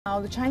Now,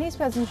 the Chinese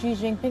President Xi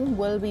Jinping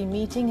will be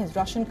meeting his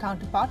Russian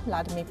counterpart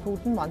Vladimir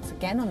Putin once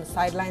again on the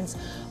sidelines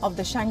of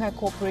the Shanghai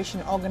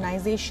Corporation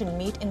Organization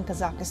meet in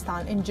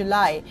Kazakhstan in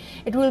July.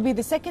 It will be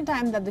the second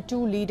time that the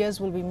two leaders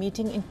will be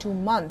meeting in 2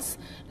 months.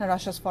 Now,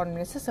 Russia's Foreign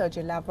Minister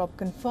Sergei Lavrov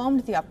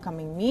confirmed the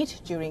upcoming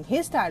meet during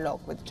his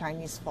dialogue with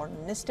Chinese Foreign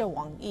Minister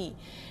Wang Yi.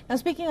 Now,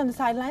 speaking on the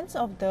sidelines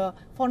of the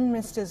Foreign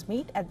Ministers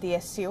meet at the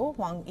SCO,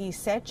 Wang Yi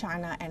said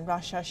China and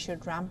Russia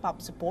should ramp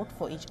up support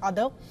for each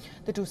other.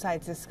 The two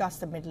sides discussed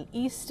the Middle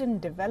Eastern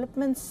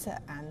developments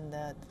and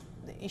the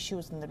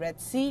issues in the Red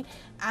Sea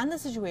and the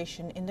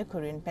situation in the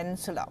Korean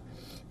Peninsula.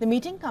 The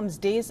meeting comes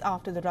days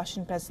after the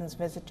Russian president's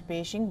visit to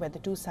Beijing, where the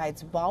two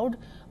sides vowed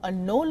a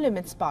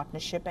no-limits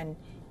partnership and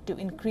to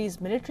increase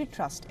military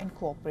trust and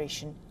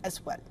cooperation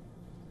as well.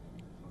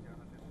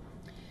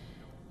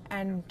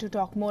 And to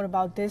talk more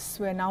about this,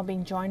 we're now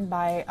being joined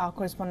by our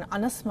correspondent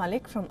Anas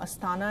Malik from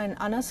Astana. And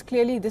Anas,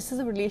 clearly this is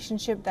a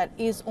relationship that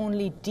is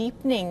only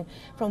deepening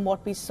from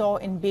what we saw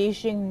in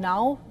Beijing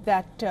now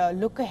that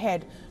look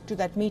ahead to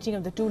that meeting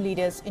of the two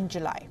leaders in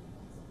July.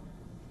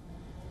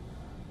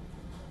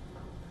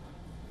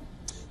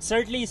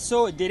 Certainly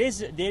so. There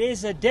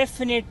is a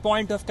definite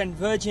point of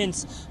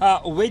convergence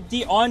with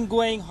the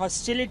ongoing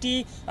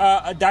hostility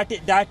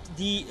that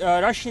the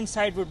Russian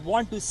side would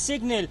want to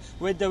signal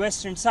with the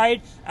Western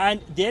side and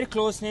their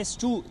closeness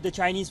to the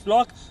Chinese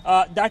bloc.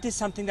 That is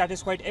something that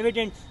is quite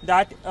evident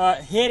that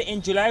here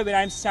in July, where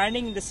I'm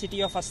standing in the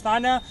city of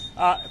Astana,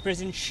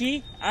 President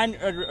Xi and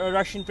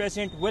Russian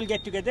President will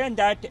get together, and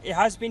that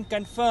has been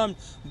confirmed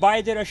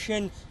by the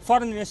Russian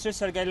Foreign Minister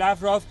Sergei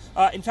Lavrov.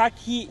 In fact,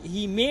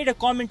 he made a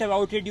comment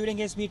about it during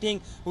his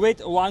meeting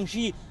with Wang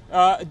Yi.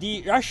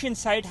 The Russian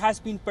side has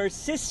been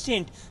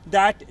persistent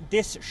that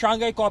this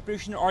Shanghai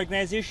Corporation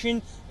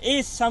Organization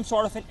is some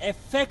sort of an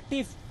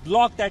effective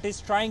bloc that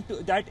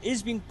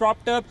is being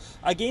propped up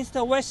against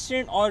the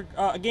Western or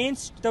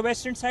against the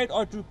Western side,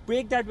 or to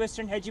break that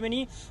Western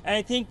hegemony. And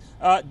I think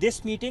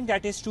this meeting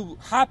that is to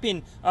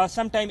happen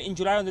sometime in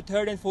July, on the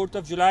 3rd and 4th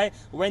of July,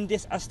 when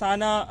this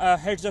Astana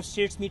heads of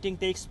states meeting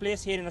takes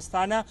place here in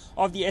Astana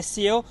of the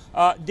SCO,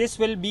 this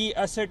will be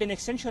a certain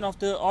extension of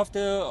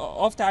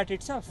that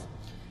itself.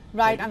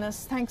 Right,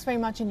 Anas, thanks very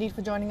much indeed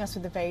for joining us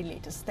with the very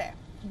latest there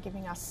and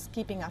keeping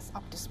us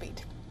up to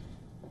speed.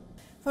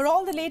 For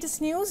all the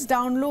latest news,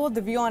 download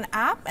the WION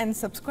app and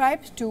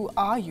subscribe to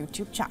our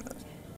YouTube channel.